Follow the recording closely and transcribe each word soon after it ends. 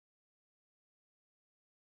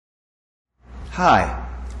Hi,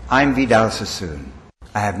 I'm Vidal Sassoon.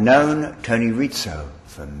 I have known Tony Rizzo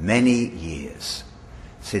for many years,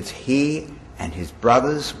 since he and his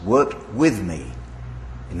brothers worked with me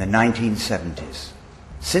in the 1970s.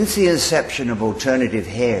 Since the inception of alternative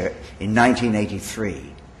hair in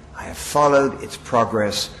 1983, I have followed its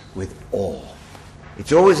progress with awe.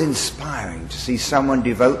 It's always inspiring to see someone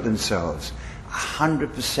devote themselves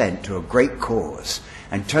 100% to a great cause,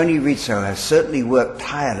 and Tony Rizzo has certainly worked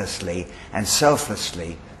tirelessly and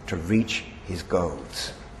selflessly to reach his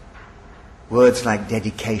goals. Words like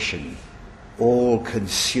dedication,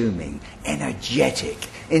 all-consuming, energetic,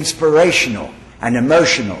 inspirational, and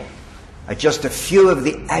emotional are just a few of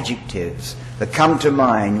the adjectives that come to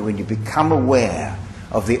mind when you become aware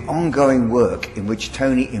of the ongoing work in which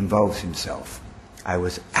Tony involves himself. I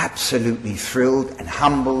was absolutely thrilled and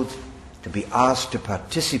humbled to be asked to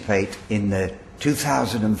participate in the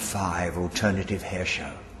 2005 Alternative Hair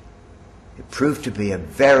Show. It proved to be a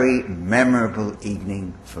very memorable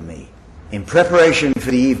evening for me. In preparation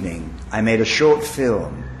for the evening, I made a short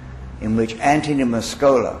film in which Anthony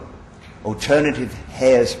Muscola, Alternative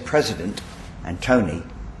Hair's president, and Tony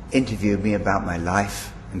interviewed me about my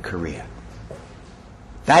life and career.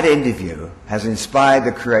 That interview has inspired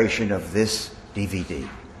the creation of this DVD.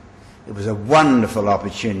 It was a wonderful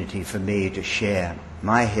opportunity for me to share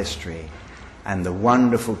my history and the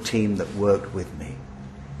wonderful team that worked with me,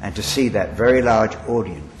 and to see that very large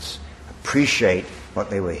audience appreciate what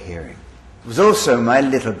they were hearing. It was also my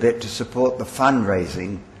little bit to support the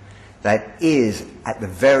fundraising that is at the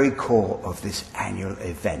very core of this annual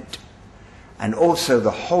event, and also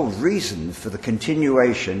the whole reason for the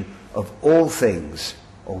continuation of all things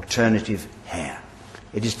alternative hair.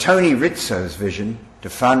 It is Tony Rizzo's vision to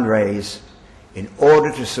fundraise in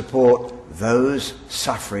order to support those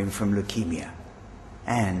suffering from leukemia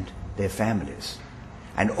and their families,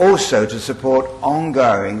 and also to support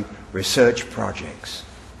ongoing research projects.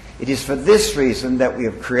 It is for this reason that we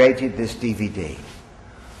have created this DVD.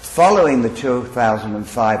 Following the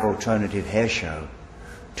 2005 Alternative Hair Show,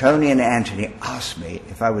 Tony and Anthony asked me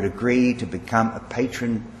if I would agree to become a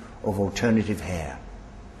patron of alternative hair.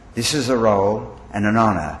 This is a role and an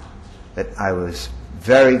honor that I was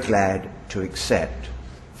very glad to accept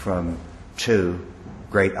from two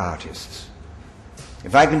great artists.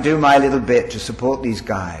 If I can do my little bit to support these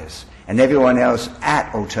guys and everyone else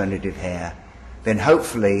at Alternative Hair, then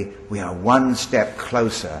hopefully we are one step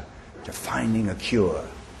closer to finding a cure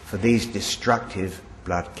for these destructive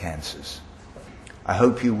blood cancers. I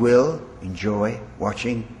hope you will enjoy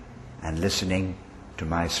watching and listening to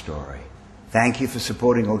my story. Thank you for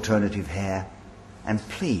supporting Alternative Hair, and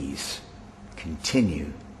please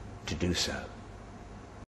continue to do so.